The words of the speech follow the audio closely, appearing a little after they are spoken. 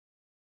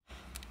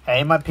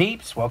Hey my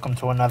peeps, welcome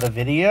to another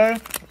video.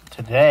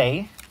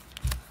 Today,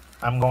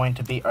 I'm going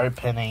to be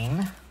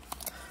opening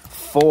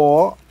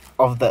 4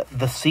 of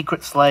the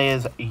Secret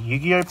Slayers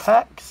Yu-Gi-Oh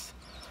packs.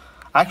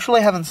 I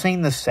actually haven't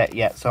seen this set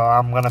yet, so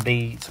I'm going to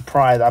be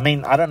surprised. I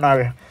mean, I don't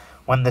know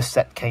when this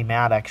set came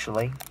out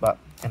actually, but,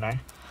 you know,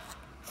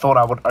 thought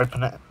I would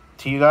open it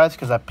to you guys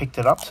because I picked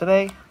it up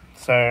today.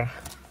 So,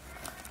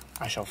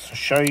 I shall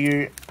show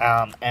you,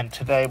 and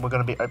today we're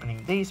going to be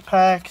opening these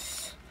packs.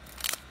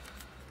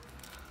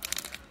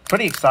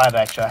 Pretty excited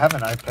actually. I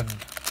haven't opened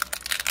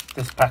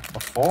this pack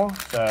before,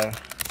 so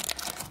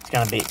it's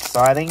going to be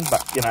exciting.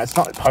 But you know, it's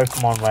not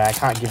Pokemon where I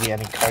can't give you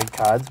any code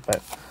cards,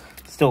 but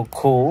still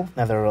cool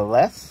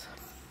nevertheless.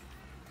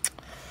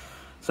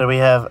 So we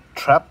have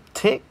Trap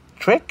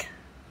Trick.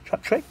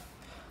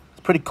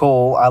 It's pretty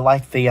cool. I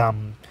like the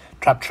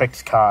Trap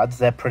Tricks cards.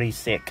 They're pretty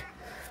sick.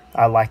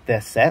 I like their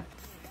set.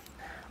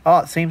 Oh,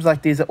 it seems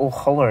like these are all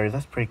hollows.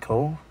 That's pretty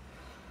cool.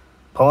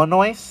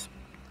 Polinoise.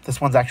 This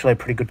one's actually a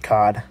pretty good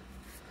card.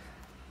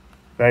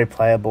 Very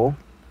playable.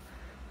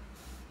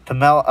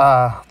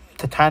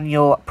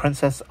 Titanial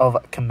Princess of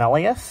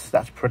Camellias.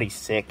 That's pretty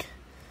sick.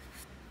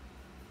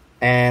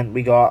 And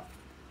we got...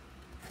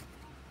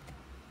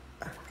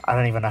 I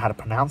don't even know how to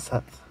pronounce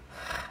it.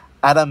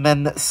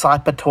 Adaman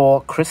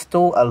Cypator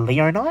Crystal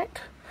Leonite.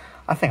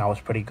 I think I was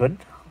pretty good.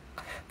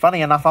 Funny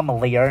enough, I'm a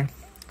Leo.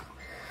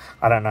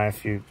 I don't know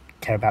if you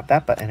care about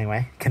that, but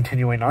anyway,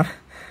 continuing on.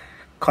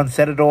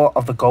 Conquistador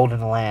of the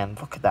Golden Land.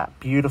 Look at that.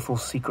 Beautiful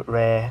secret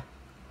rare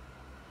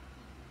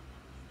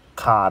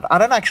card. I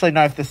don't actually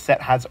know if this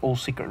set has all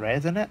secret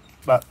rares in it,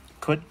 but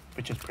could,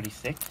 which is pretty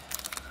sick.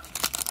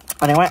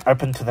 Anyway,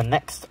 open to the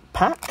next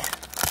pack.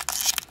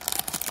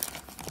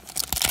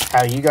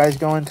 How are you guys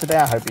going today?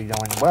 I hope you're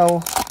going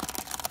well.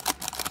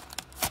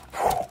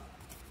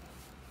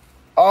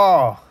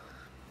 Oh,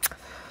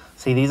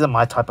 see, these are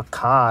my type of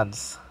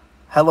cards.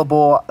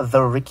 Hellebore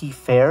the Ricky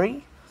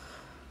Fairy.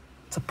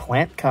 It's a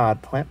plant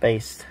card,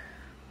 plant-based.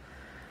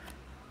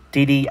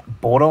 DD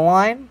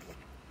Borderline.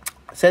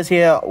 It says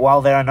here,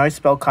 while there are no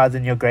spell cards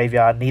in your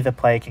graveyard, neither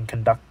player can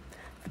conduct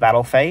the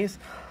battle phase.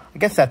 I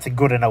guess that's a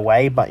good in a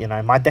way, but, you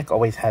know, my deck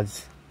always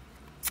has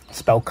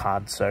spell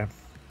cards, so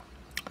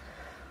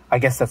I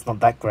guess that's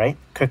not that great.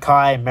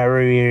 Kokai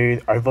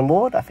Meru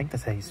Overlord, I think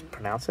that's how you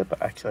pronounce it,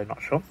 but actually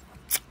not sure.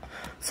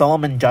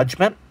 Solomon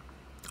Judgment.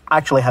 I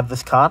actually have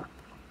this card,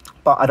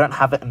 but I don't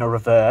have it in a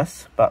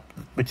reverse, but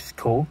which is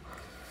cool.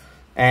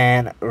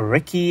 And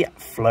Ricky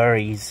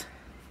Flurries.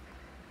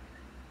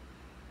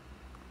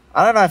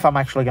 I don't know if I'm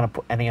actually going to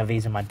put any of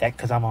these in my deck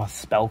because I'm a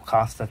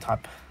spellcaster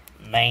type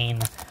main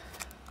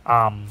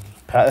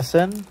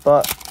person,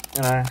 but,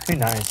 you know, who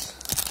knows.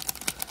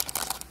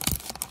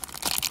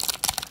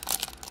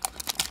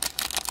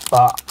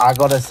 But I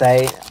gotta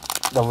say,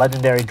 the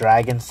Legendary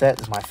Dragon set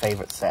is my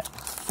favorite set.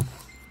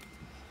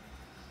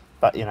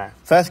 But, you know,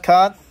 first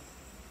card,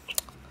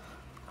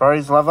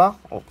 Rose Lover.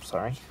 Oh,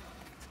 sorry.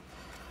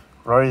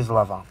 Rose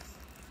Lover.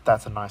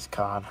 That's a nice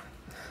card.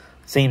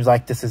 Seems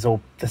like this is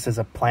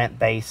a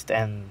plant-based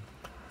and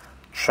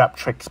Trap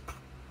Tricks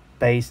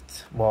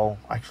based. Well,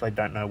 actually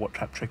don't know what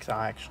Trap Tricks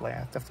are actually.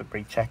 I have to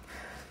recheck.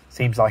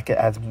 Seems like it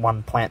has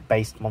one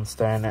plant-based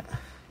monster in it.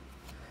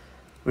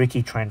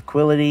 Ricky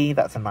Tranquility,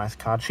 that's a nice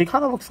card. She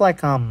kind of looks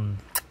like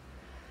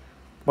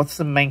what's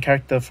the main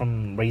character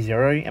from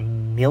ReZero?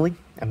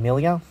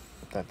 Amelia?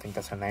 I don't think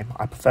that's her name.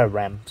 I prefer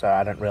Rem, so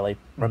I don't really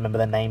remember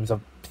the names of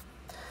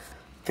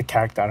the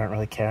character I don't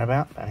really care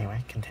about. But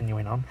anyway,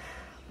 continuing on.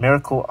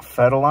 Miracle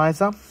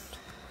Fertilizer.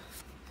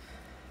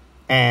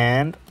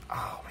 And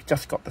we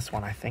just got this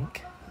one, I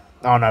think.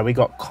 Oh no, we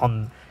got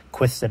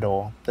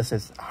Conquistador. This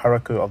is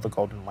Haruku of the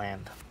Golden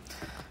Land.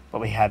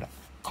 But we had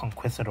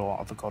Conquistador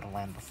of the Golden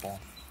Land before.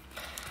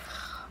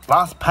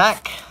 Last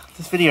pack.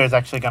 This video is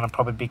actually going to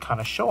probably be kind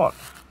of short.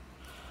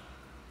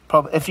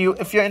 If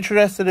you're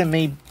interested in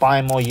me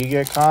buying more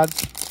Yu-Gi-Oh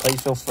cards,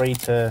 please feel free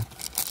to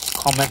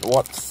comment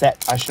what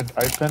set I should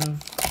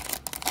open.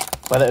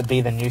 Whether it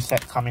be the new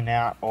set coming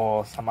out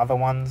or some other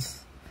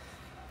ones.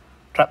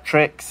 Trap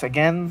Tricks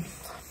again.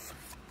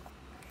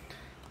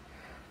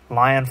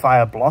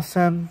 Lionfire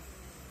Blossom.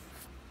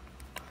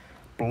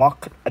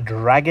 Block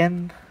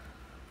Dragon.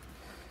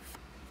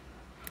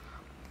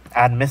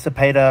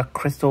 Admisipator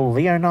Crystal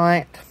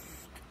Leonite.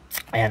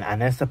 And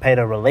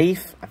Admisipator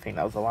Relief. I think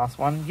that was the last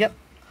one. Yep.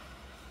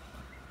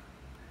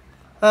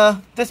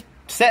 This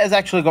set has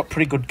actually got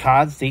pretty good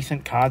cards.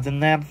 Decent cards in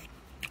there.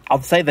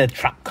 I'd say the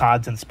trap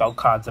cards and spell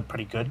cards are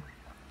pretty good.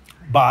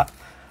 But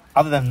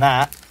other than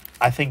that,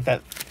 I think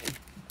that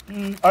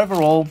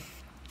overall,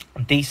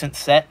 a decent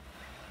set.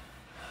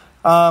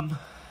 But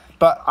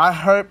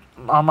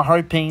I'm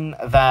hoping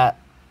that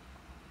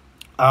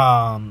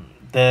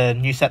the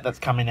new set that's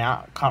coming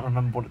out, I can't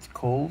remember what it's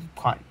called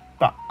but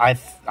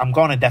I'm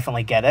going to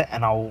definitely get it,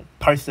 and I'll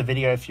post the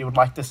video if you would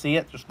like to see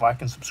it. Just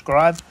like and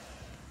subscribe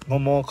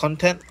for more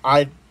content.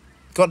 I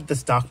got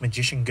this Dark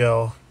Magician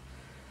Girl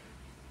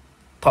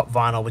pop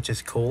vinyl, which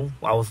is cool.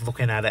 I was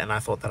looking at it and I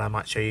thought that I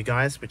might show you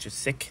guys, which is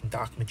sick.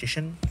 Dark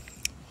Magician.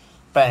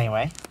 But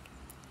anyway,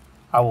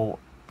 I will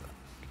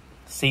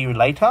see you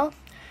later.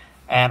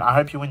 And I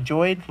hope you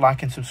enjoyed.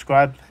 Like and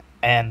subscribe.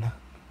 And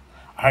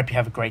I hope you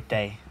have a great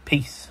day.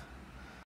 Peace.